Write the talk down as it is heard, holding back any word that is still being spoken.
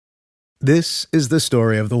This is the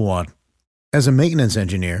story of the one. As a maintenance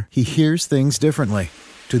engineer, he hears things differently.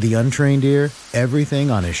 To the untrained ear,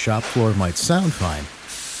 everything on his shop floor might sound fine,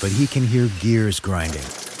 but he can hear gears grinding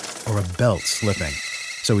or a belt slipping.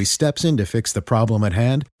 So he steps in to fix the problem at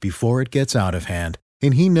hand before it gets out of hand.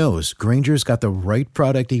 And he knows Grainger's got the right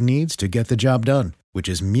product he needs to get the job done, which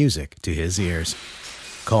is music to his ears.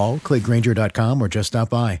 Call, click Grainger.com, or just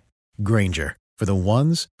stop by. Grainger, for the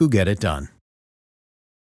ones who get it done.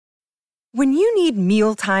 When you need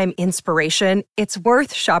mealtime inspiration, it's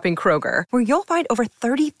worth shopping Kroger, where you'll find over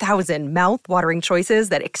 30,000 mouth-watering choices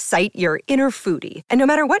that excite your inner foodie. And no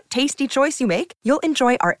matter what tasty choice you make, you'll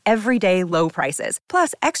enjoy our everyday low prices,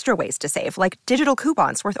 plus extra ways to save, like digital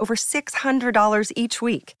coupons worth over $600 each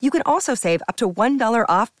week. You can also save up to $1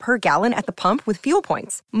 off per gallon at the pump with fuel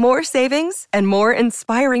points. More savings and more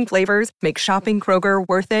inspiring flavors make shopping Kroger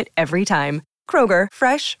worth it every time. Kroger,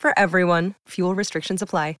 fresh for everyone. Fuel restrictions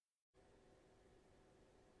apply.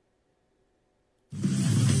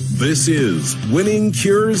 This is Winning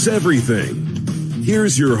Cures Everything.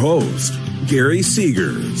 Here's your host, Gary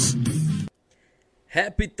Seegers.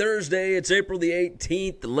 Happy Thursday. It's April the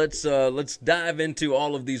 18th. Let's dive into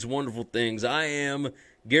all of these wonderful things. I am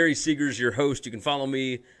Gary Seegers, your host. You can follow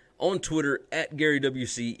me on Twitter at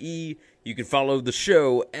GaryWCE. You can follow the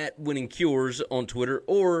show at Winning Cures on Twitter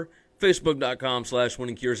or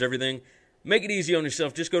Facebook.com/WinningCuresEverything. Make it easy on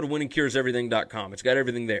yourself. Just go to WinningCuresEverything.com. It's got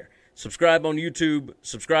everything there. Subscribe on YouTube,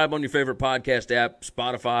 subscribe on your favorite podcast app,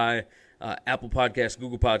 Spotify, Apple Podcasts,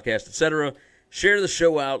 Google Podcasts, etc. Share the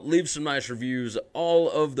show out, leave some nice reviews, all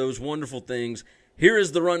of those wonderful things. Here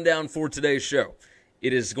is the rundown for today's show.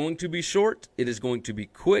 It is going to be short. It is going to be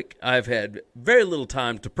quick. I've had very little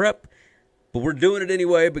time to prep, but we're doing it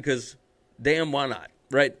anyway because damn, why not,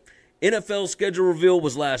 right? NFL schedule reveal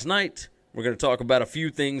was last night. We're going to talk about a few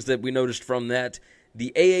things that we noticed from that.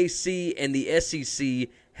 The AAC and the SEC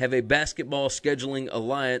have a basketball scheduling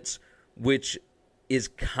alliance, which is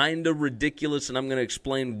kind of ridiculous, and I'm going to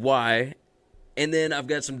explain why. And then I've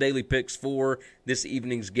got some daily picks for this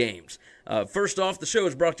evening's games. First off, the show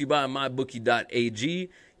is brought to you by MyBookie.ag.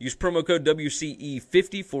 Use promo code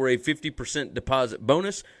WCE50 for a 50% deposit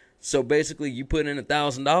bonus. So basically, you put in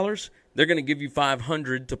 $1,000, they're going to give you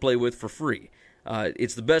 $500 to play with for free.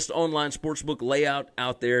 It's the best online sportsbook layout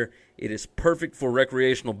out there. It is perfect for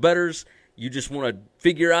recreational bettors. You just want to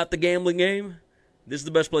figure out the gambling game? This is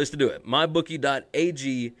the best place to do it.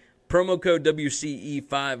 MyBookie.ag, promo code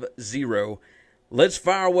WCE50. Let's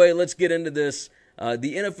fire away. Let's get into this.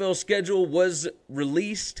 The NFL schedule was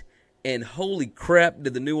released, and holy crap,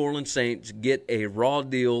 did the New Orleans Saints get a raw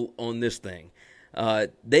deal on this thing.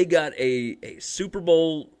 They got a Super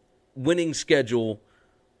Bowl winning schedule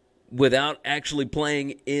without actually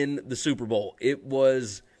playing in the Super Bowl.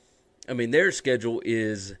 Their schedule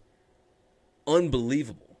is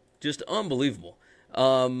unbelievable. Just unbelievable.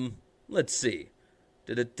 Let's see.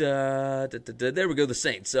 There we go, the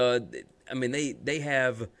Saints. They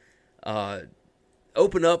have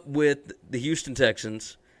opened up with the Houston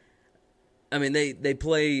Texans. They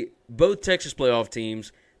play both Texas playoff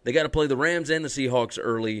teams. They got to play the Rams and the Seahawks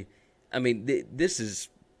early. It's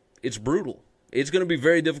brutal. It's going to be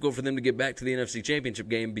very difficult for them to get back to the NFC Championship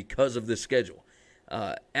game because of this schedule.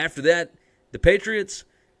 After that, the Patriots,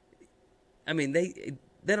 they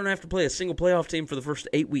don't have to play a single playoff team for the first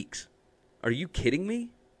 8 weeks. Are you kidding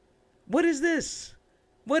me? What is this?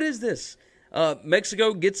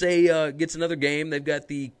 Mexico gets another game. They've got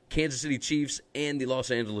the Kansas City Chiefs and the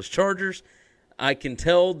Los Angeles Chargers. I can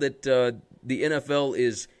tell that the NFL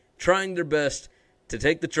is trying their best to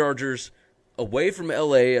take the Chargers away from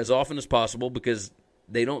LA as often as possible because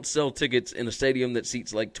they don't sell tickets in a stadium that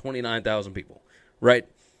seats like 29,000 people, right?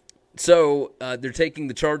 So they're taking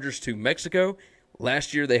the Chargers to Mexico.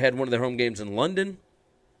 Last year they had one of their home games in London,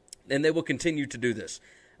 and they will continue to do this.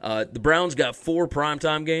 The Browns got 4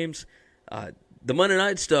 primetime games. The Monday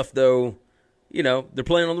night stuff, though, they're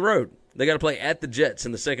playing on the road. They got to play at the Jets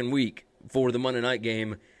in the second week for the Monday night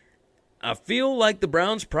game. I feel like the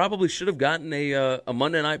Browns probably should have gotten a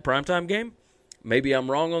Monday night primetime game. Maybe I'm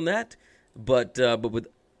wrong on that, but with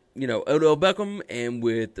Odell Beckham and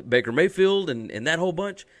with Baker Mayfield and that whole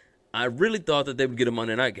bunch, I really thought that they would get a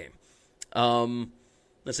Monday night game.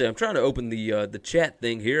 Let's see. I'm trying to open the chat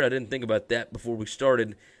thing here. I didn't think about that before we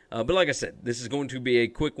started, but like I said, this is going to be a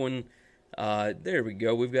quick one. There we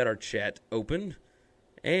go. We've got our chat open,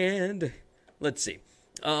 and let's see.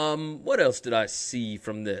 What else did I see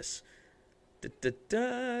from this?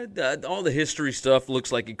 All the history stuff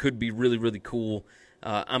looks like it could be really, really cool.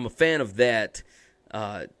 I'm a fan of that.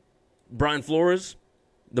 Brian Flores,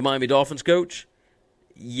 the Miami Dolphins coach,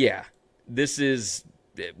 yeah, this is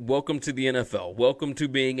welcome to the NFL. Welcome to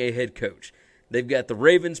being a head coach. They've got the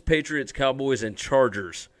Ravens, Patriots, Cowboys, and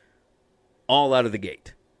Chargers all out of the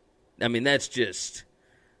gate. I mean, that's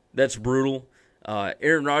brutal.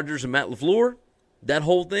 Aaron Rodgers and Matt LaFleur, that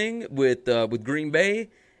whole thing with Green Bay,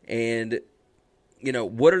 and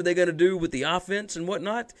what are they going to do with the offense and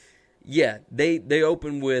whatnot? Yeah, they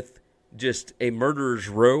open with just a murderer's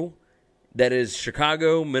row. That is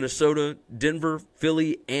Chicago, Minnesota, Denver,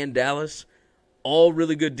 Philly, and Dallas. All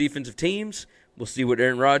really good defensive teams. We'll see what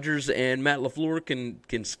Aaron Rodgers and Matt LaFleur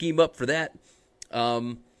can scheme up for that.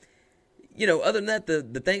 Other than that,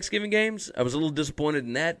 the Thanksgiving games, I was a little disappointed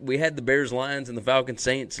in that. We had the Bears, Lions, and the Falcons,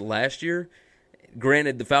 Saints last year.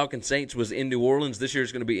 Granted, the Falcons, Saints was in New Orleans. This year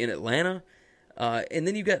it's going to be in Atlanta. And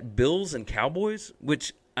then you got Bills and Cowboys,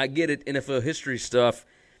 which I get it, NFL history stuff,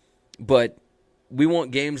 but we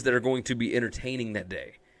want games that are going to be entertaining that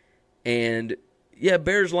day. And, yeah,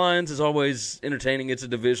 Bears-Lions is always entertaining. It's a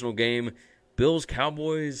divisional game.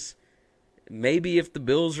 Bills-Cowboys, maybe if the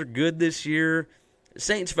Bills are good this year.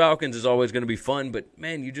 Saints-Falcons is always going to be fun, but,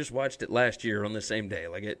 man, you just watched it last year on the same day.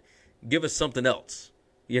 Give us something else.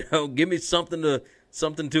 Give me something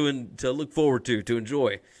to look forward to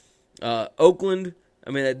enjoy. Oakland,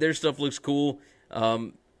 their stuff looks cool.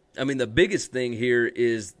 The biggest thing here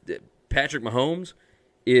is that Patrick Mahomes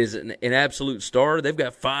is an absolute star. They've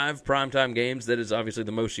got 5 primetime games. That is obviously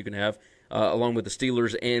the most you can have, along with the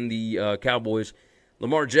Steelers and the Cowboys.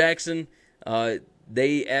 Lamar Jackson,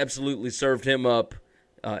 they absolutely served him up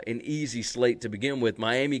an easy slate to begin with.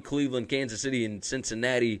 Miami, Cleveland, Kansas City, and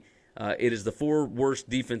Cincinnati. It is the 4 worst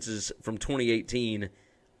defenses from 2018,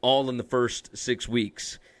 all in the first 6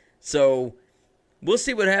 weeks. So we'll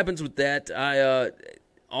see what happens with that.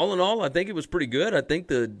 All in all, I think it was pretty good. I think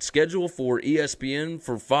the schedule for ESPN,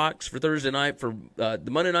 for Fox, for Thursday night, for the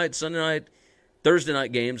Monday night, Sunday night, Thursday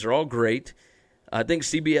night games are all great. I think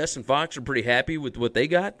CBS and Fox are pretty happy with what they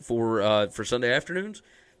got for Sunday afternoons.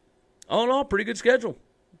 All in all, pretty good schedule.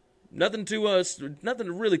 Nothing to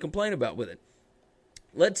really complain about with it.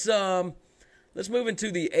 Let's move into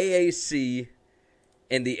the AAC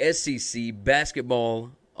and the SEC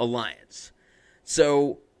Basketball Alliance.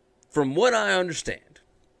 So, from what I understand,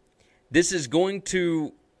 this is going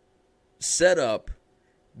to set up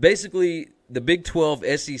basically the Big 12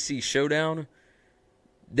 SEC showdown.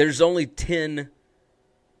 There's only 10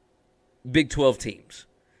 Big 12 teams.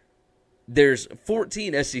 There's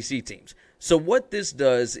 14 SEC teams. So what this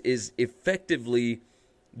does is effectively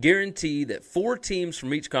guarantee that 4 teams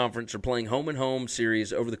from each conference are playing home-and-home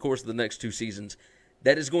series over the course of the next 2 seasons.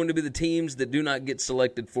 That is going to be the teams that do not get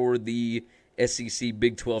selected for the SEC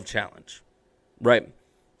Big 12 Challenge. Right?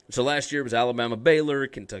 So last year it was Alabama, Baylor,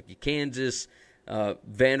 Kentucky, Kansas,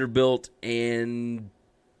 Vanderbilt, and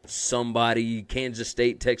somebody, Kansas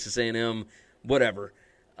State, Texas A&M, whatever.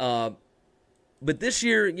 But this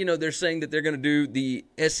year, they're saying that they're going to do the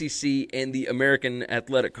SEC and the American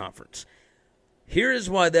Athletic Conference. Here is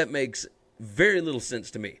why that makes very little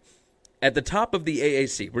sense to me. At the top of the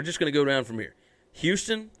AAC, we're just going to go down from here.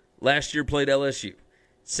 Houston, last year played LSU.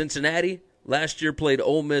 Cincinnati, last year played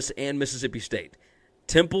Ole Miss and Mississippi State.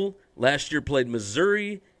 Temple, last year played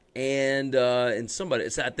Missouri and somebody,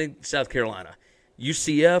 I think South Carolina.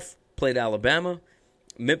 UCF played Alabama.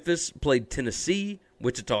 Memphis played Tennessee.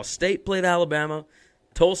 Wichita State played Alabama.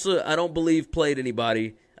 Tulsa, I don't believe, played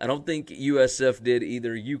anybody. I don't think USF did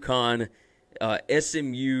either. UConn,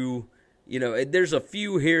 SMU, there's a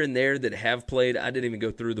few here and there that have played. I didn't even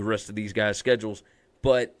go through the rest of these guys' schedules,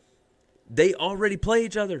 but they already play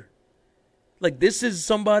each other. This is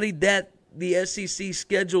somebody that the SEC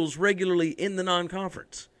schedules regularly in the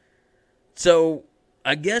non-conference. So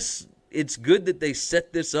I guess it's good that they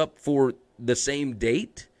set this up for the same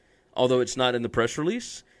date, although it's not in the press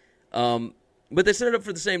release. But they set it up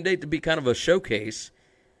for the same date to be kind of a showcase.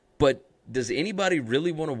 But does anybody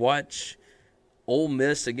really want to watch Ole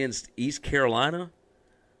Miss against East Carolina?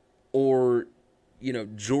 Or,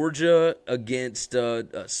 Georgia against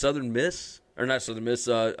Southern Miss? Or not Southern Miss,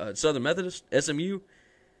 Southern Methodist, SMU?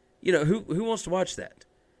 Who wants to watch that?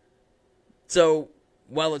 So,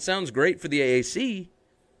 while it sounds great for the AAC,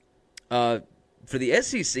 for the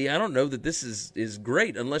SEC, I don't know that this is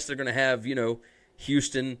great unless they're going to have,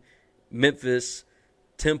 Houston, Memphis,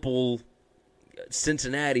 Temple,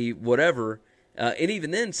 Cincinnati, whatever. And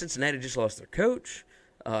even then, Cincinnati just lost their coach.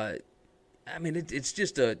 It's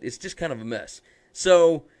just kind of a mess.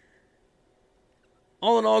 So,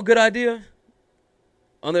 all in all, good idea.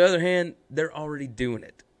 On the other hand, they're already doing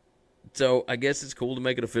it. So I guess it's cool to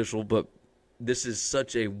make it official, but this is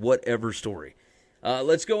such a whatever story.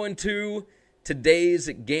 Let's go into today's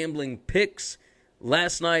gambling picks.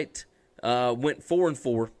 Last night, Went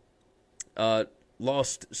 4-4.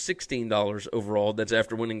 Lost $16 overall. That's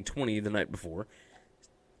after winning 20 the night before.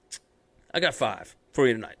 I got 5 for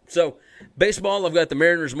you tonight. So, baseball, I've got the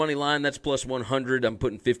Mariners money line. That's plus 100. I'm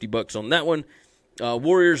putting $50 on that one.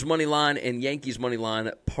 Warriors money line and Yankees money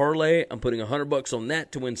line parlay. I'm putting $100 on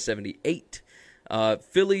that to win 78.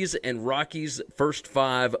 Phillies and Rockies first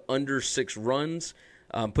 5 under 6 runs.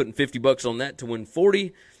 I'm putting $50 on that to win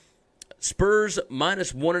 40. Spurs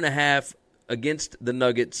minus 1.5 against the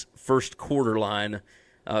Nuggets first quarter line.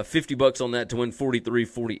 $50 on that to win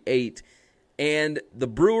 43-48. And the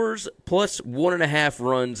Brewers plus 1.5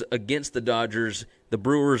 runs against the Dodgers. The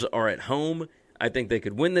Brewers are at home. I think they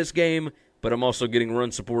could win this game, but I'm also getting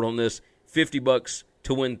run support on this. $50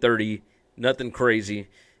 to win 30. Nothing crazy.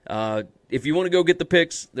 If you want to go get the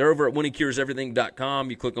picks, they're over at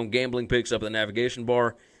winningcureseverything.com. You click on gambling picks up at the navigation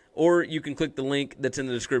bar, or you can click the link that's in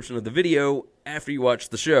the description of the video after you watch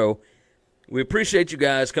the show. We appreciate you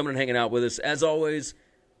guys coming and hanging out with us. As always,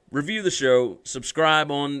 review the show,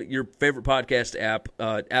 subscribe on your favorite podcast app,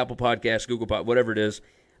 Apple Podcasts, Google Podcasts, whatever it is.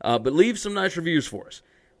 But leave some nice reviews for us.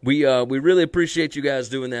 We really appreciate you guys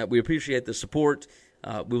doing that. We appreciate the support.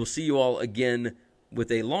 We will see you all again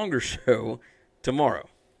with a longer show tomorrow.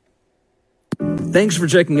 Thanks for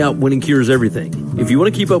checking out Winning Cures Everything. If you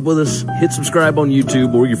want to keep up with us, hit subscribe on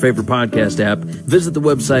YouTube or your favorite podcast app. Visit the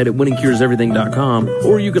website at winningcureseverything.com,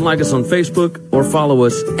 or you can like us on Facebook or follow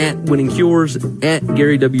us at Winning Cures, at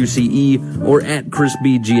Gary WCE, or at Chris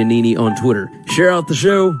B. Giannini on Twitter. Share out the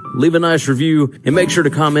show, leave a nice review, and make sure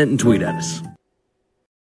to comment and tweet at us.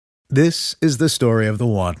 This is the story of the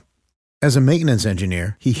one. As a maintenance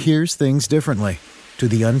engineer, he hears things differently. To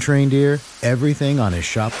the untrained ear, everything on his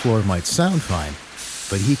shop floor might sound fine,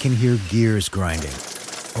 but he can hear gears grinding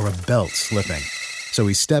or a belt slipping. So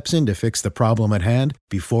he steps in to fix the problem at hand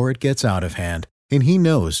before it gets out of hand. And he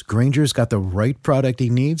knows Grainger's got the right product he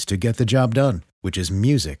needs to get the job done, which is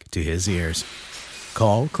music to his ears.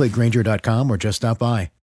 Call, click Grainger.com, or just stop by.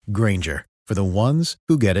 Grainger, for the ones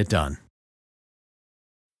who get it done.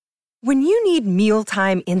 When you need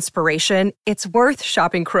mealtime inspiration, it's worth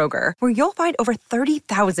shopping Kroger, where you'll find over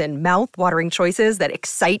 30,000 mouth-watering choices that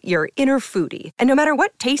excite your inner foodie. And no matter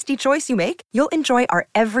what tasty choice you make, you'll enjoy our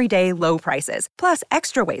everyday low prices, plus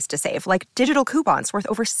extra ways to save, like digital coupons worth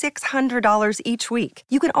over $600 each week.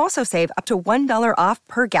 You can also save up to $1 off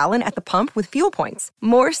per gallon at the pump with fuel points.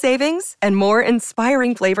 More savings and more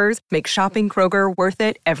inspiring flavors make shopping Kroger worth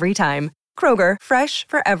it every time. Kroger, fresh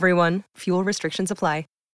for everyone. Fuel restrictions apply.